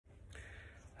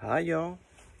Hi y'all,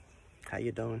 how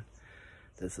you doing?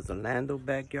 This is Orlando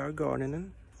Backyard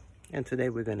Gardening, and today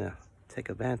we're gonna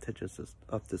take advantage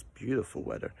of this beautiful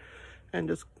weather. And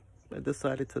just I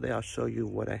decided today I'll show you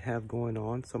what I have going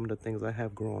on, some of the things I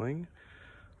have growing.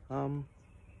 In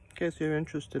case you're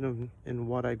interested in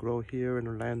what I grow here in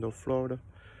Orlando, Florida,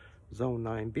 Zone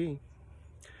 9B.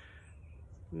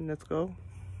 Let's go.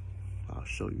 I'll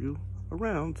show you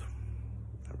around.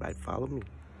 All right, follow me.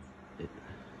 It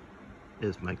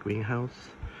is my greenhouse.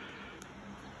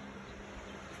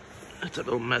 It's a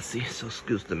little messy, so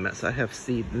excuse the mess. I have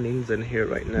seedlings in here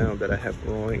right now that I have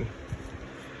growing.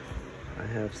 I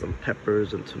have some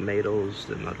peppers and tomatoes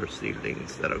and other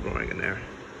seedlings that are growing in there.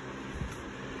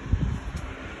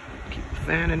 Keep the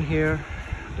fan in here.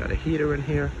 Got a heater in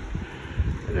here.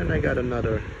 And then I got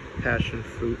another passion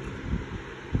fruit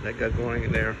that I got growing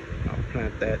in there. I'll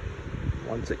plant that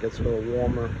once it gets a little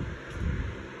warmer.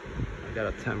 I got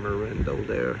a tamarindo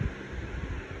there,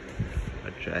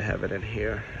 which I have it in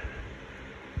here.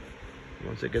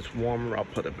 Once it gets warmer, I'll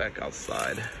put it back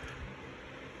outside.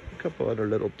 A couple other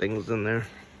little things in there,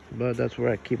 but that's where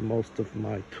I keep most of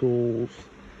my tools,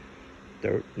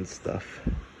 dirt and stuff.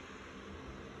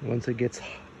 Once it gets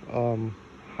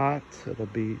hot, it'll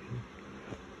be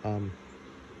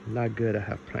not good to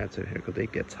have plants in here because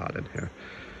it gets hot in here.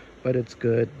 But it's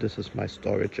good. This is my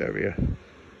storage area.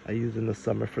 I use in the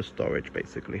summer for storage,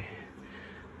 basically.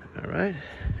 All right,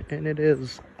 and it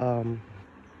is I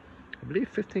believe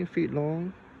 15 feet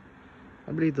long.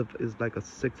 I believe it's like a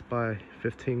 6 by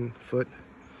 15 foot.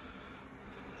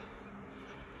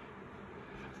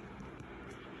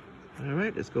 All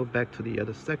right, let's go back to the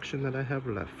other section that I have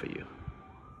left for you.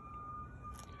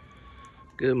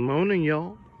 Good morning,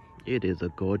 y'all. It is a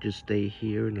gorgeous day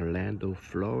here in Orlando,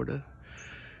 Florida.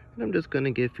 And I'm just gonna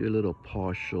give you a little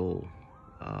partial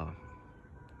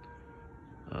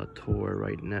tour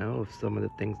right now of some of the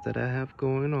things that I have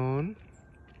going on.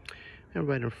 And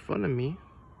right in front of me,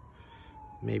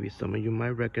 maybe some of you might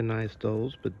recognize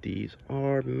those, but these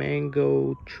are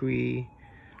mango tree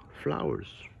flowers.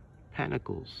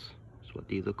 Panicles is what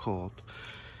these are called.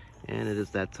 And it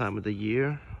is that time of the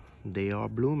year. They are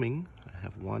blooming. I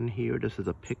have one here. This is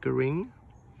a Pickering.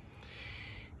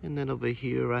 And then over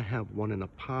here, I have one in a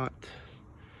pot.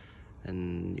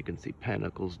 And you can see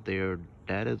panicles there.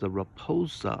 That is a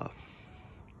Raposa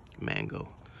mango.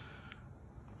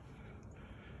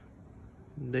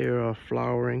 They are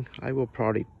flowering. I will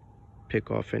probably pick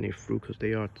off any fruit because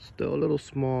they are still a little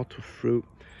small to fruit.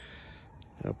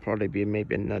 It'll probably be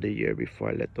maybe another year before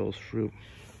I let those fruit.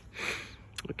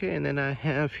 Okay, and then I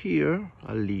have here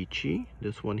a lychee.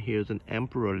 This one here is an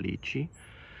emperor lychee.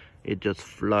 It just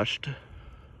flushed.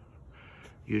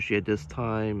 Usually at this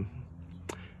time,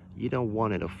 you don't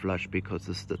want it to flush because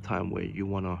it's the time where you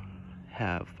want to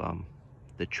have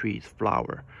the trees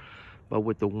flower. But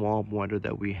with the warm weather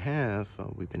that we've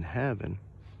been having,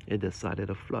 it decided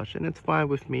to flush. And it's fine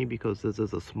with me because this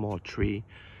is a small tree.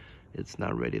 It's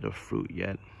not ready to fruit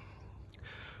yet.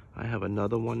 I have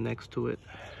another one next to it.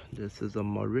 This is a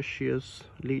Mauritius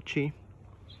lychee.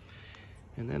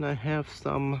 And then I have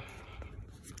some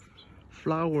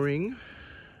flowering.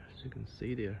 As you can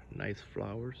see, they're nice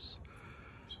flowers.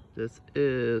 This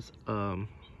is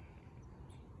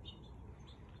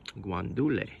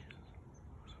guandule,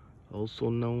 also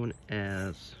known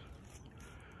as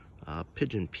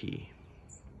pigeon pea.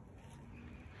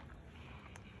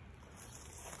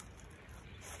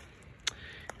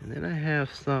 And then I have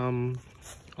some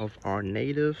of our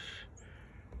native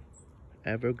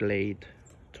Everglade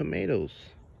tomatoes.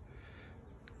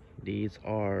 These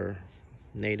are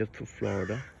native to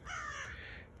Florida.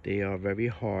 They are very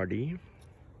hardy.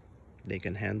 They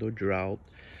can handle drought.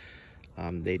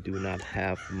 They do not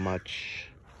have much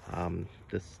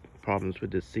problems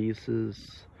with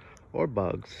diseases or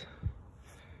bugs,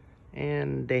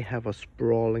 and they have a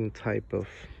sprawling type of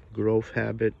growth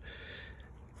habit.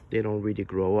 They don't really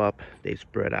grow up, they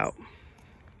spread out.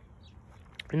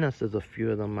 And that's just a few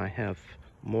of them. I have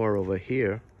more over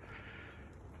here.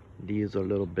 These are a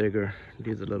little bigger.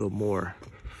 These are a little more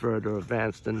further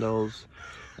advanced than those.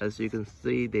 As you can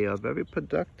see, they are very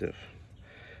productive.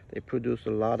 They produce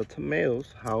a lot of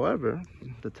tomatoes. However,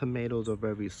 the tomatoes are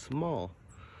very small.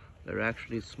 They're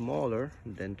actually smaller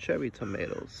than cherry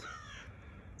tomatoes,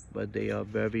 but they are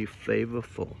very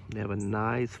flavorful. They have a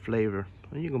nice flavor.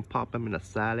 And you can pop them in a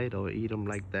salad or eat them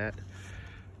like that.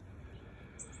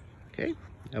 Okay,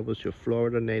 that was your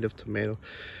Florida native tomato.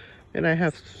 And I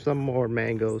have some more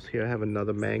mangoes here. I have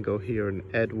another mango here in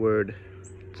Edward.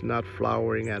 It's not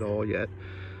flowering at all yet,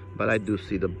 but I do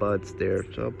see the buds there, so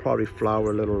it'll probably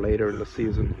flower a little later in the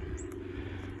season.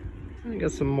 I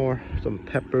got some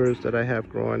peppers that I have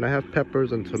growing. I have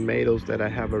peppers and tomatoes that I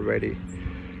have already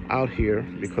out here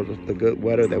because of the good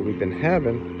weather that we've been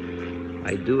having.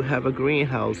 I do have a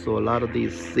greenhouse, so a lot of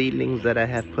these seedlings that I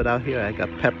have put out here, I got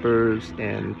peppers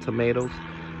and tomatoes.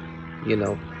 You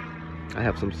know, I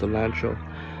have some cilantro.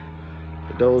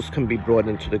 Those can be brought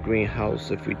into the greenhouse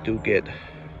if we do get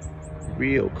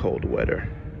real cold weather.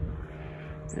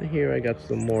 And here I got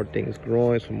some more things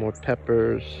growing, some more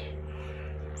peppers.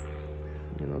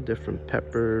 You know, different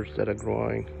peppers that are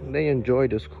growing. They enjoy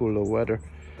this cooler weather.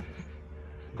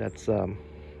 That's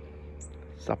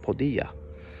sapodilla,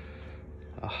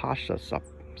 Acacia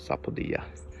sapodilla.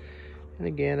 And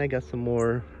again, I got some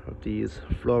more of these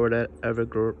Florida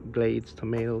Everglades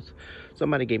tomatoes.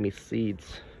 Somebody gave me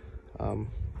seeds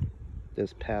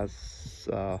this past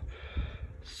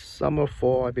summer,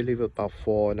 fall, I believe about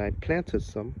fall, and I planted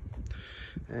some.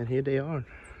 And here they are.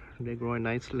 They're growing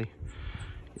nicely.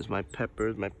 Here's my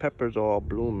peppers. My peppers are all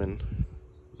blooming.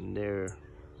 And they're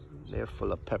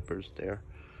full of peppers there.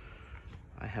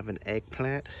 I have an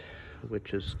eggplant,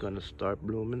 which is gonna start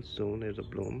blooming soon. There's a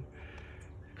bloom.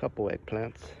 A couple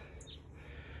eggplants.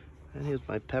 And here's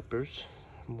my peppers.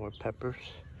 More peppers.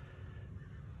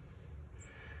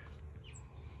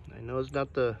 I know it's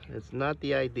not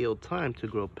the ideal time to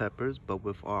grow peppers, but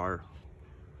with our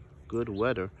good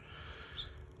weather,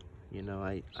 you know,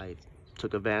 I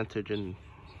took advantage and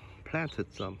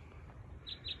planted some.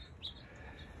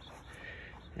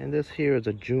 And this here is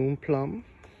a June plum.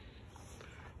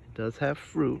 It does have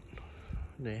fruit.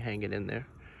 They hang it in there.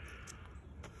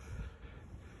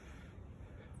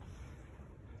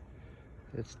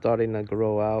 It's starting to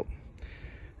grow out.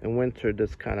 In winter,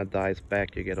 this kind of dies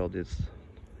back. You get all these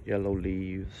yellow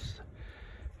leaves,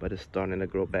 but it's starting to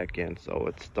grow back in. So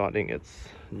it's starting its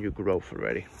new growth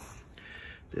already.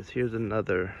 Here's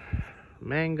another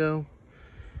mango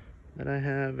that I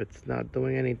have. It's not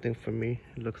doing anything for me.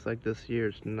 It looks like this year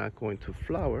it's not going to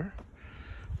flower.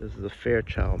 This is a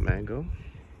Fairchild mango.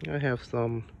 I have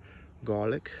some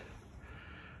garlic,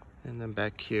 and then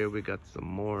back here we got some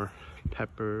more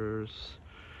peppers.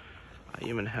 I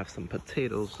even have some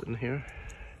potatoes in here.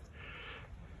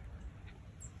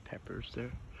 Peppers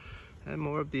there, and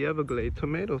more of the Everglade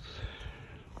tomatoes.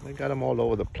 I got them all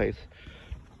over the place.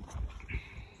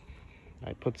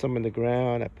 I put some in the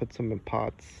ground, I put some in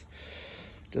pots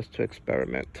just to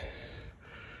experiment.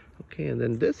 Okay, and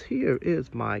then this here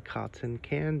is my cotton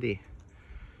candy.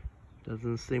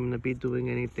 Doesn't seem to be doing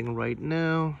anything right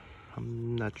now.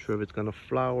 I'm not sure if it's gonna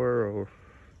flower or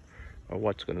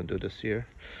what's gonna do this year.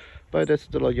 But it's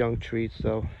still a young tree,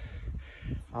 so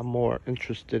I'm more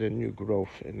interested in new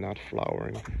growth and not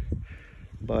flowering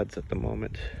buds at the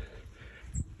moment.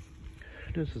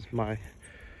 This is my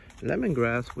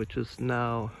lemongrass, which is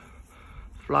now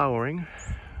flowering.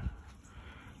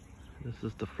 This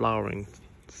is the flowering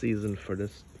season for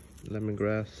this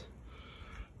lemongrass.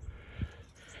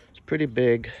 It's pretty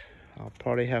big. I'll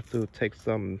probably have to take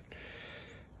some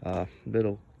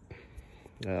little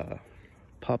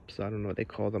pups, I don't know what they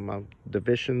call them,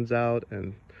 divisions out,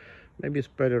 and maybe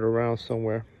spread it around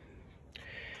somewhere.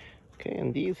 Okay,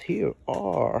 and these here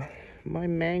are my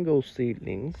mango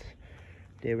seedlings.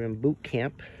 They're in boot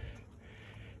camp.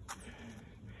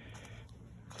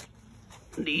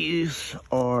 These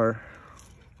are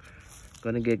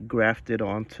gonna get grafted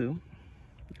onto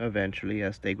eventually.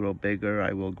 As they grow bigger,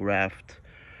 I will graft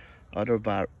other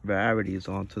varieties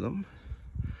onto them.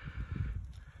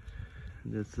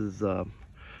 This is a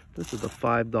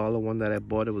 $5 one that I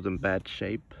bought. It was in bad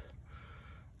shape,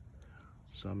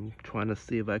 so I'm trying to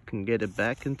see if I can get it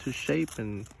back into shape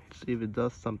and see if it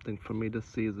does something for me this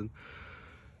season.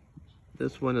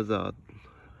 This one is a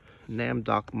Nam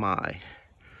Doc Mai,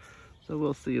 so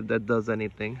we'll see if that does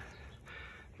anything.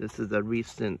 This is a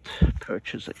recent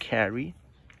purchase, a carry,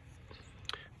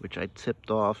 which I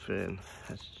tipped off, and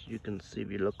as you can see,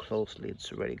 if you look closely,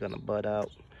 it's already gonna bud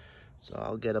out. So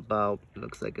I'll get about,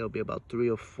 looks like it'll be about 3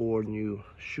 or 4 new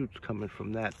shoots coming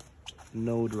from that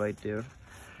node right there.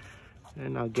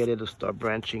 And I'll get it to start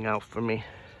branching out for me.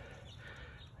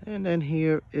 And then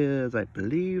here is, I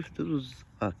believe this was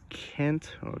a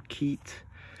Kent or Keat.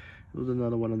 It was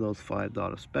another one of those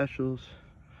 $5 specials.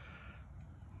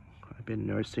 I've been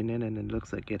nursing it, and it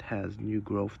looks like it has new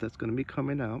growth that's going to be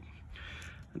coming out.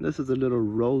 And this is a little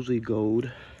rosy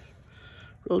gold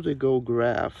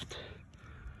graft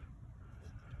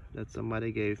that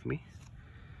somebody gave me.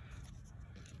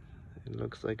 It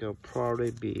looks like I'll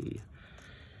probably be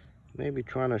maybe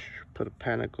trying to put a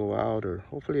panicle out, or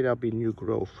hopefully that'll be new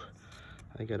growth.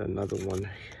 I got another one,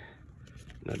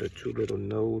 another 2 little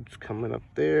nodes coming up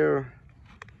there,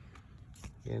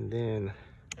 and then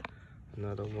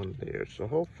Another one there. So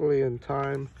hopefully in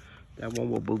time, that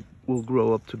one will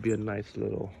grow up to be a nice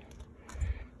little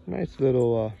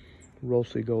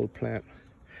rosy gold plant.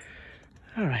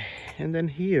 All right, and then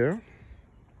here,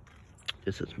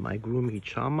 this is my Grumi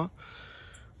Chama,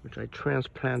 which I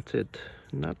transplanted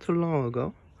not too long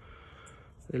ago.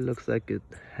 It looks like it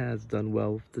has done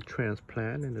well with the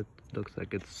transplant, and it looks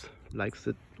like likes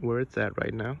it where it's at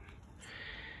right now.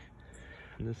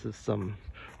 And this is some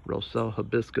Roselle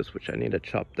hibiscus, which I need to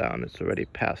chop down. It's already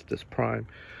past its prime.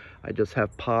 I just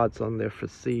have pods on there for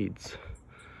seeds.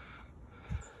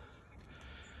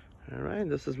 All right,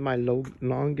 this is my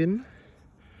longan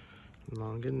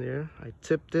there. I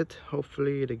tipped it,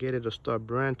 hopefully to get it to start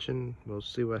branching. We'll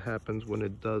see what happens when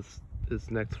it does its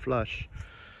next flush.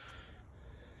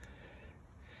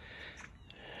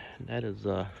 That is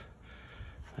I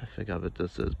forgot what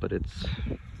this is, but it's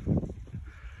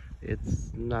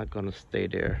not gonna stay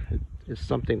there. It's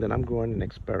something that I'm growing an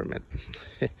experiment.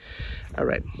 All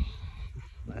right,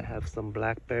 I have some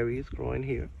blackberries growing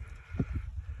here,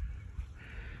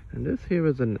 and this here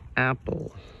is an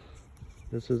apple.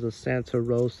 This is a Santa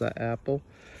Rosa apple.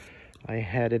 I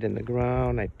had it in the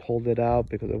ground. I pulled it out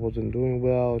because it wasn't doing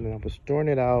well, and I was storing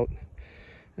it out,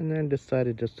 and then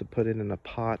decided just to put it in a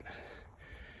pot.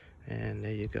 And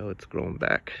there you go, it's grown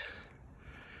back.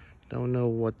 Don't know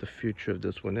what the future of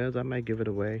this one is. I might give it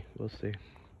away, we'll see.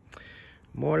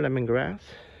 More lemongrass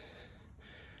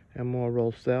and more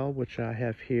Roselle, which I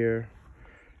have here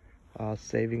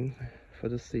saving for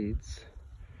the seeds.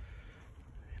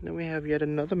 And then we have yet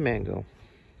another mango.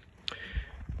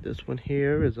 This one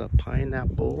here is a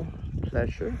pineapple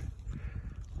pleasure.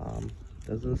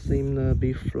 Doesn't seem to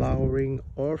be flowering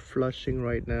or flushing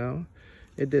right now.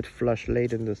 It did flush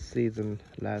late in the season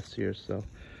last year, so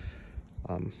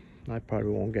I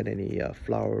probably won't get any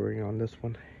flowering on this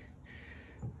one.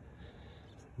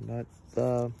 But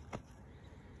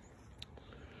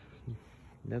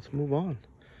let's move on.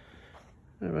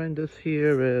 All right, this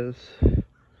here is,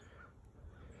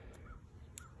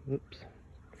 oops,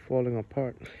 falling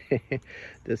apart.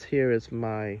 This here is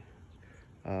my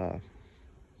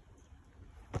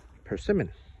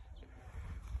persimmon,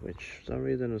 which for some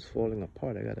reason is falling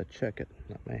apart. I gotta check it.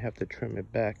 I might have to trim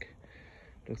it back.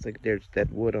 Looks like there's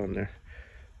dead wood on there,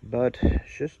 but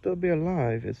should still be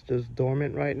alive. It's just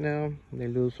dormant right now. They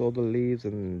lose all the leaves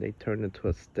and they turn into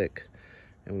a stick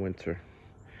in winter.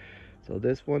 So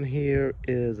this one here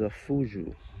is a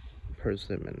Fuju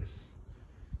persimmon.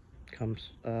 Comes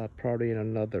probably in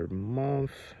another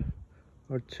month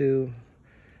or two,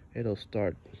 it'll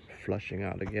start flushing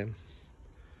out again.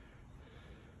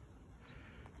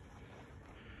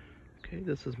 Okay,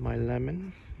 this is my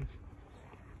lemon,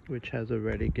 which has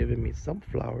already given me some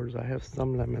flowers. I have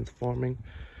some lemons forming.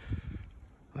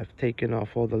 I've taken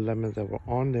off all the lemons that were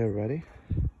on there already.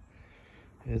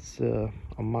 It's a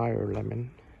Meyer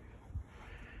lemon.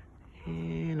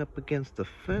 And up against the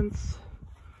fence,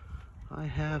 I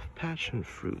have passion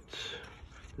fruit.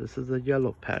 This is a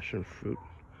yellow passion fruit.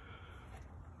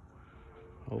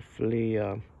 Hopefully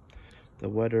the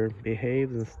weather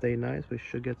behaves and stay nice. We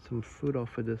should get some fruit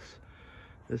off of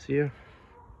this year.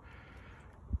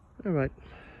 All right,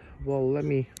 well, let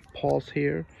me pause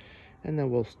here and then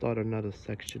we'll start another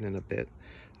section in a bit.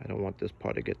 I don't want this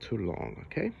part to get too long,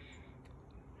 okay?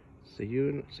 See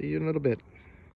you in a little bit.